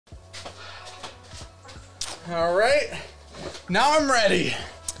All right. Now I'm ready.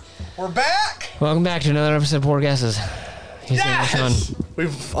 We're back. Welcome back to another episode of Poor Guesses. Yes!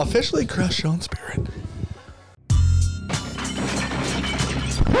 We've officially crushed Sean's spirit.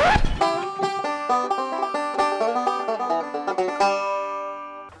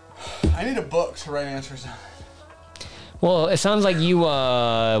 I need a book to write answers on. Well, it sounds like you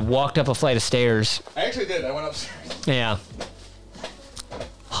walked up a flight of stairs. I actually did. I went upstairs. Yeah.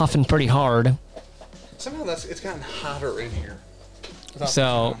 Huffing pretty hard. Somehow it's gotten hotter in here.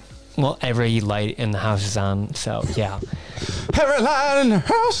 So, well, every light in the house is on, so yeah. Every light in the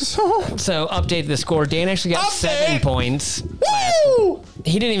house is on. So, update the score. Dan actually got 7 points. Woo!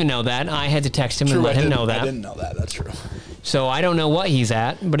 He didn't even know that. I had to text him and let him know that. I didn't know that. That's true. So, I don't know what he's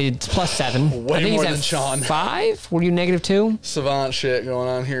at, but it's +7. Way I think more he's than at Sean. 5? Were you -2? Savant shit going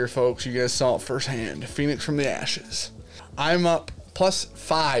on here, folks. You guys saw it firsthand. Phoenix from the ashes. I'm up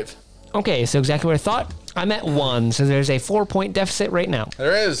 +5. Okay, so exactly what I thought. I'm at 1, so there's a 4-point deficit right now.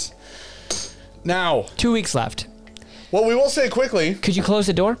 There is. Now, 2 weeks left. what we will say quickly. Could you close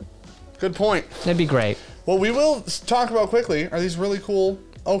the door? Good point. That'd be great. What we will talk about quickly are these really cool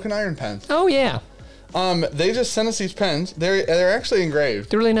oak and iron pens. Oh, yeah. They just sent us these pens. They're actually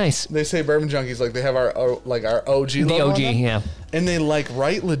engraved. They're really nice. They say Bourbon Junkies, like they have our OG The logo OG, on them. yeah. And they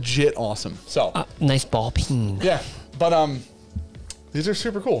write legit awesome. So Nice ball peen. yeah, but these are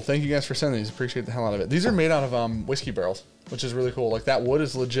super cool. Thank you guys for sending these. Appreciate the hell out of it. These are made out of whiskey barrels, which is really cool. Like that wood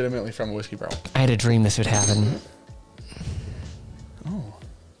is legitimately from a whiskey barrel. I had a dream this would happen. Oh,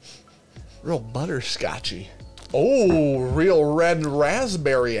 real butterscotchy. Oh, real red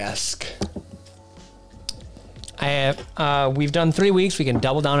raspberry-esque. We've done 3 weeks. We can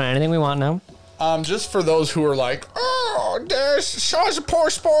double down on anything we want now. Just for those who are like, oh, Sean's a poor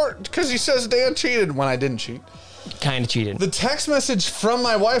sport because he says Dan cheated when I didn't cheat. Kind of cheated. The text message from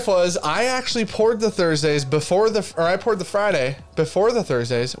my wife was, I actually poured the Thursdays I poured the Friday before the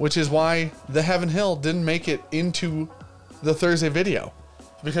Thursdays, which is why the Heaven Hill didn't make it into the Thursday video.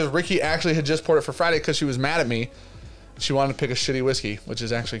 Because Ricky actually had just poured it for Friday because she was mad at me. She wanted to pick a shitty whiskey, which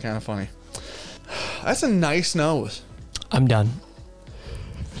is actually kind of funny. That's a nice nose. I'm done.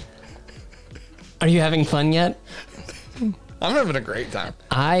 Are you having fun yet? I'm having a great time.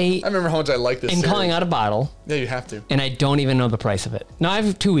 I remember how much I like this am series. pulling out a bottle. Yeah, you have to. And I don't even know the price of it. No, I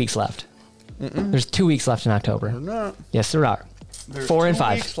have 2 weeks left. There's 2 weeks left in October. No. Yes, there are. There's 4 and 2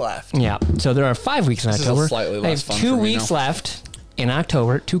 5 weeks left. Yeah. So there are 5 weeks in October. Is slightly I less have fun 2 for me weeks now. left in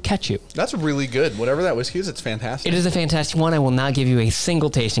October to catch you. That's really good. Whatever that whiskey is, it's fantastic. It is a fantastic one. I will not give you a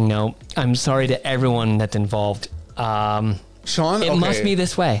single tasting note. I'm sorry to everyone that's involved. Sean, It must be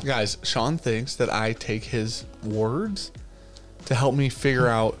this way. Guys, Sean thinks that I take his words to help me figure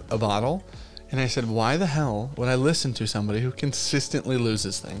out a bottle. And I said, why the hell would I listen to somebody who consistently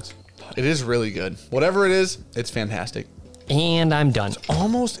loses things? It is really good. Whatever it is, it's fantastic. And I'm done.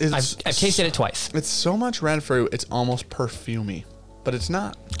 I've tasted it twice. It's so much red fruit, it's almost perfumey. But it's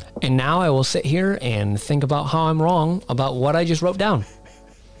not. And now I will sit here and think about how I'm wrong about what I just wrote down.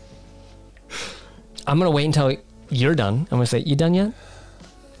 I'm going to wait until you're done. I'm going to say, you done yet?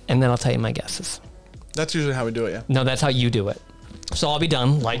 And then I'll tell you my guesses. That's usually how we do it, yeah. No, that's how you do it. So I'll be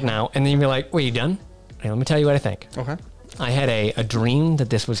done, like now. And then you'll be like, wait, you done? Okay, let me tell you what I think. Okay. I had a dream that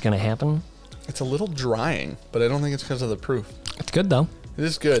this was going to happen. It's a little drying, but I don't think it's because of the proof. It's good, though. It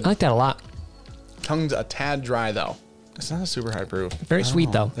is good. I like that a lot. Tongue's a tad dry, though. It's not a super high proof. Very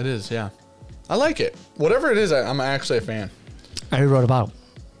sweet, though. It is, yeah. I like it. Whatever it is, I'm actually a fan. I already wrote a bottle.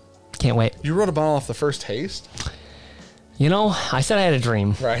 Can't wait. You wrote a bottle off the first taste? You know, I said I had a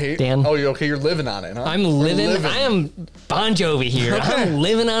dream. Right. Dan. Oh, okay. You're living on it, huh? I'm living. I am Bon Jovi here. Okay. I'm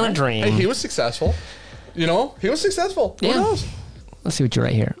living on a dream. Hey, he was successful. You know, he was successful. Yeah. Who knows? Let's see what you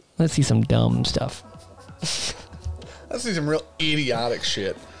write here. Let's see some dumb stuff. Let's see some real idiotic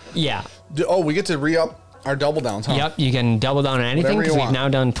shit. Yeah. Oh, we get to re-up our double downs, huh? Yep. You can double down on anything Whatever you because we've want. now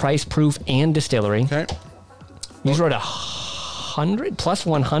done price, proof, and distillery. Okay. You just wrote 100 plus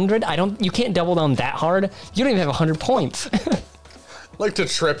 100. You can't double down that hard. You don't even have 100 points. Like to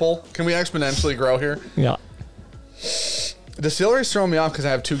triple. Can we exponentially grow here? Yeah. Distillery's throwing me off because I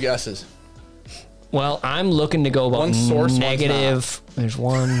have 2 guesses. Well, I'm looking to go about One source, negative. There's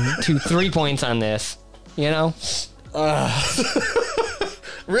 1, 2, 3 points on this. You know?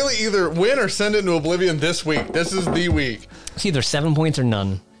 Really, either win or send it into oblivion this week. This is the week. It's either 7 points or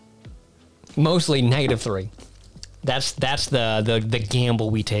none. Mostly -3. That's the gamble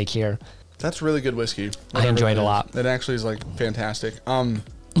we take here. That's really good whiskey. I enjoyed it a lot. It actually is like fantastic. A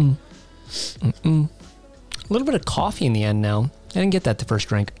little bit of coffee in the end now. I didn't get that the first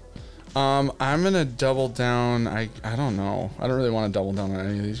drink. I'm gonna double down. I don't know. I don't really want to double down on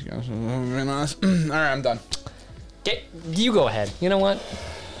any of these guys. All right, I'm done. Okay, you go ahead. You know what?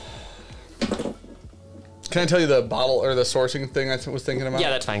 Can I tell you the bottle or the sourcing thing I was thinking about? Yeah,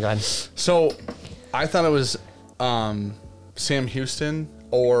 that's fine. Go ahead. So, I thought it was Sam Houston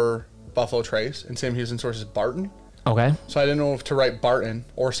or Buffalo Trace, and Sam Houston sources Barton. Okay. So I didn't know if to write Barton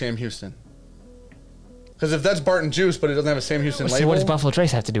or Sam Houston. Because if that's Barton Juice, but it doesn't have a Sam Houston So label. what does Buffalo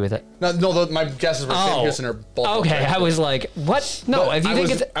Trace have to do with it? No, my guesses were Sam Houston or Buffalo Okay, Trace. I was like, what? No, But if you think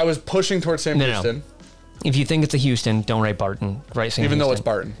it's... I was pushing towards Sam Houston. No. If you think it's a Houston, don't write Barton. Write Sam Even Houston. though it's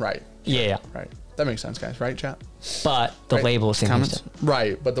Barton, right. Yeah. Right. That makes sense, guys. Right, chat? But the Right. label is Sam Comments? Houston.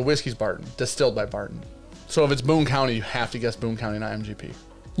 Right, but the whiskey's Barton. Distilled by Barton. So if it's Boone County, you have to guess Boone County, not MGP.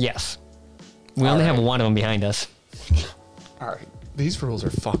 Yes. We only have one of them behind us. All right. These rules are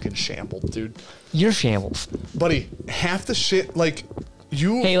fucking shambled, dude. You're shambles. Buddy, half the shit, like,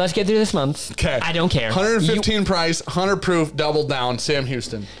 you... Hey, let's get through this month. Okay. I don't care. 115 price, 100 proof, double down, Sam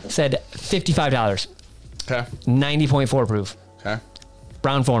Houston. Said $55. Okay. 90.4 proof. Okay.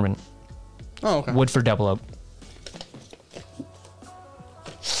 Brown Foreman. Oh, okay. Woodford Double Oak.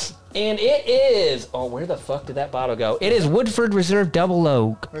 And it is... Oh, where the fuck did that bottle go? It is Woodford Reserve Double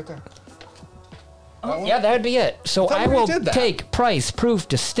Oak. Right there. Oh, yeah, that would be it. So thought I we will did that. take price, proof,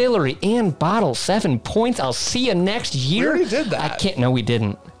 distillery, and bottle. 7 points. I'll see you next year. already did that. I can't... No, we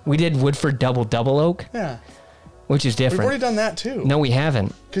didn't. We did Woodford Double Oak, Yeah. which is We've different. already done that, too. No, we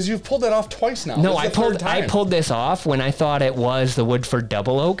haven't. Because you've pulled that off twice now. No, This is the third I time. pulled this off when I thought it was the Woodford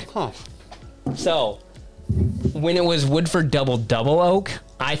Double Oak. Huh. So, when it was Woodford Double Oak,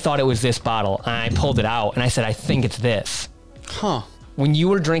 I thought it was this bottle. And I pulled it out, and I said, I think it's this. Huh. When you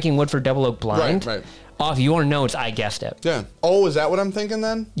were drinking Woodford Double Oak blind, Right. off your notes, I guessed it. Yeah. Oh, is that what I'm thinking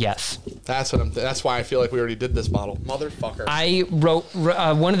then? Yes. That's what that's why I feel like we already did this bottle. Motherfucker. I wrote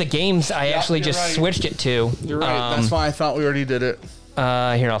one of the games I actually you're just right. switched it to. You're right. That's why I thought we already did it.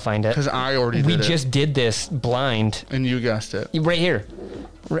 Here, I'll find it. Because I already We did it. just did this blind. And you guessed it. Right here.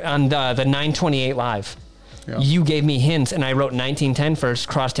 On the 928 live. Yeah. You gave me hints, and I wrote 1910 first,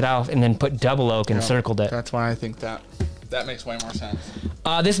 crossed it out, and then put Double Oak and circled it. That's why I think that makes way more sense.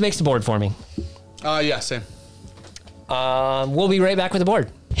 This makes the board for me. Yeah, same. We'll be right back with the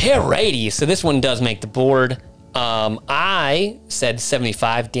board. Alrighty, so this one does make the board. I said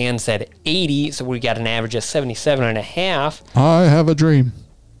 75, Dan said 80, so we got an average of 77.5. I have a dream.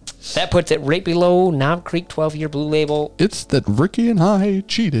 That puts it right below Knob Creek 12-year blue label. It's that Ricky and I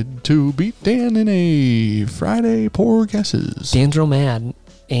cheated to beat Dan in a Friday Poor Guesses. Dan's real mad.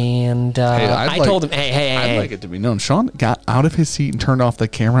 And I told him, hey. I'd like it to be known. Sean got out of his seat and turned off the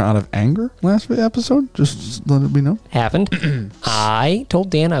camera out of anger last episode. Just let it be known. Happened. I told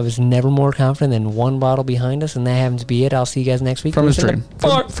Dan I was never more confident than one bottle behind us, and that happens to be it. I'll see you guys next week. From his dream.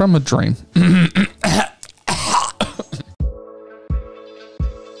 From a dream.